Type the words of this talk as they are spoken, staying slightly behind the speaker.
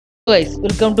Guys,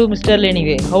 welcome to Mr. Learning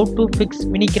Way. How to fix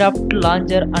Minecraft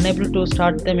launcher unable to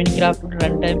start the Minecraft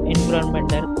Runtime Environment.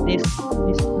 This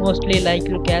is mostly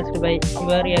likely cast by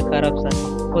your corruption.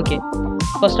 Okay,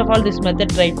 first of all, this method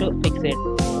try to fix it.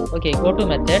 Okay, go to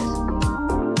methods.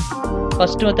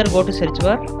 First method, go to search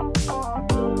bar,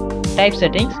 type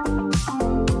settings,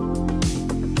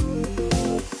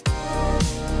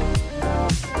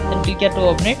 then click here to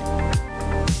open it.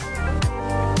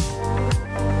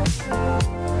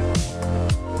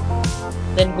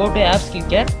 Then go to apps, click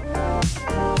here.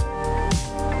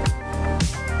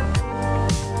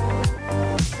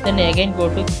 Then again go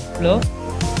to flow.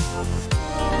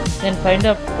 Then find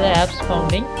out the apps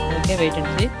founding. Okay, wait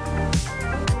and see.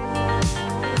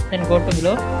 Then go to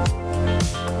below.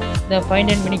 Then find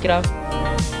in Minecraft.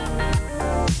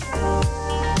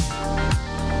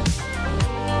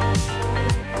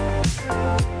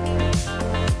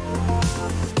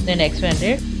 Then expand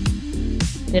it.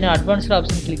 Then advanced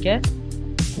option, click here.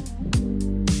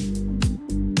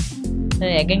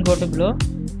 Then again go to below,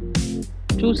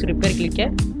 choose repair, click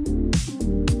here.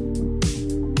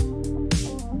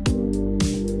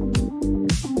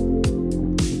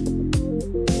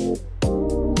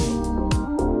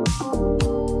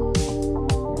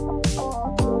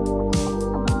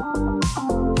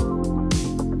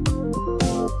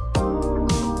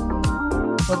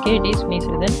 Okay, it is finished.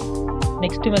 Then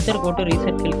next method, go to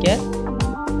reset, click here.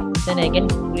 Then again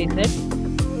reset.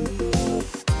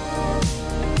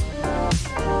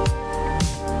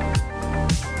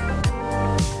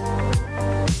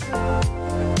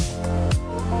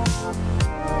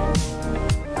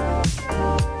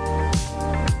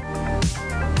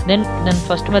 Then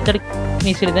first method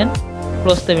finished, then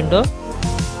close the window.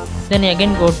 Then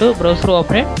again go to browser,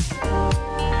 open it.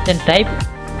 Then type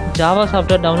Java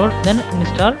software download, then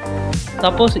install.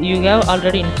 Suppose you have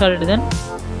already installed, then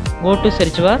go to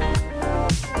search bar,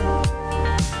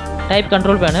 type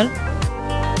control panel.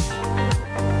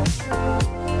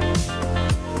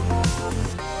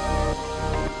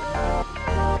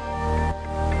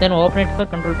 Then open it for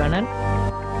control panel.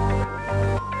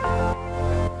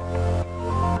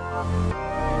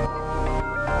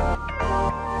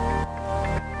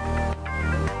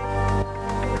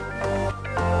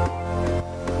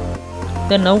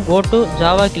 Then now go to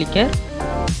Java, click here.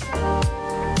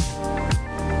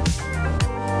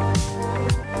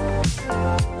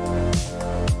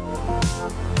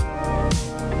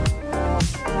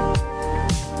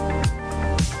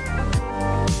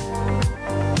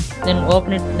 Then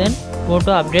open it, then go to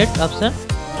update option.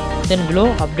 Then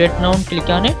below update now, click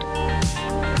on it.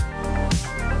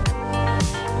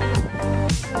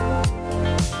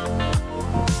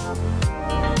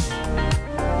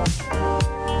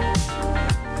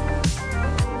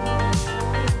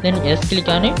 Then yes, click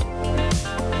on it.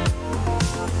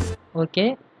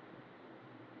 Okay.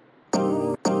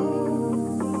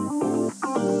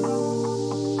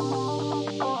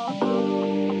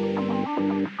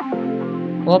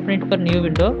 Open it for new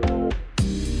window.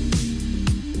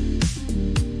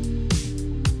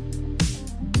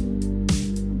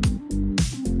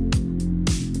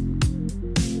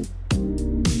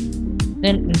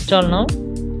 Then install now.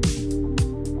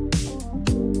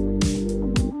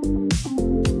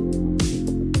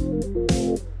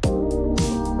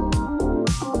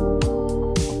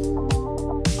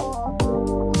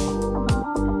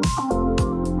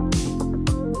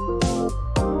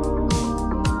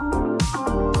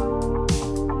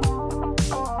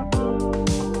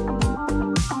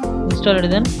 Install it,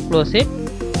 then close it.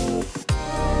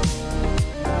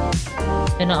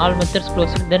 Then all methods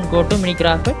close it. Then go to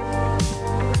Minecraft.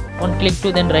 One click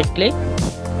to, then right click.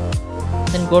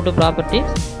 Then go to properties.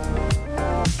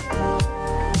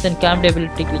 Then camp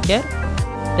ability, click here.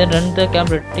 Then run the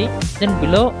camp ability. Then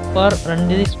below for run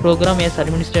this program as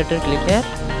administrator, click here.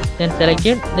 Then select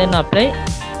it. Then apply.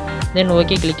 Then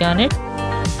OK, click on it.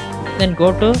 Then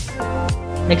go to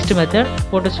next method.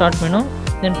 Go to start menu.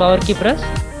 Then power key press.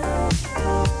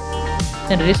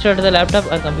 Then restart the laptop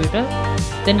or computer.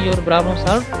 Then your problem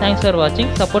solved. Thanks for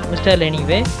watching. Support Mr. Learning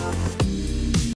Way.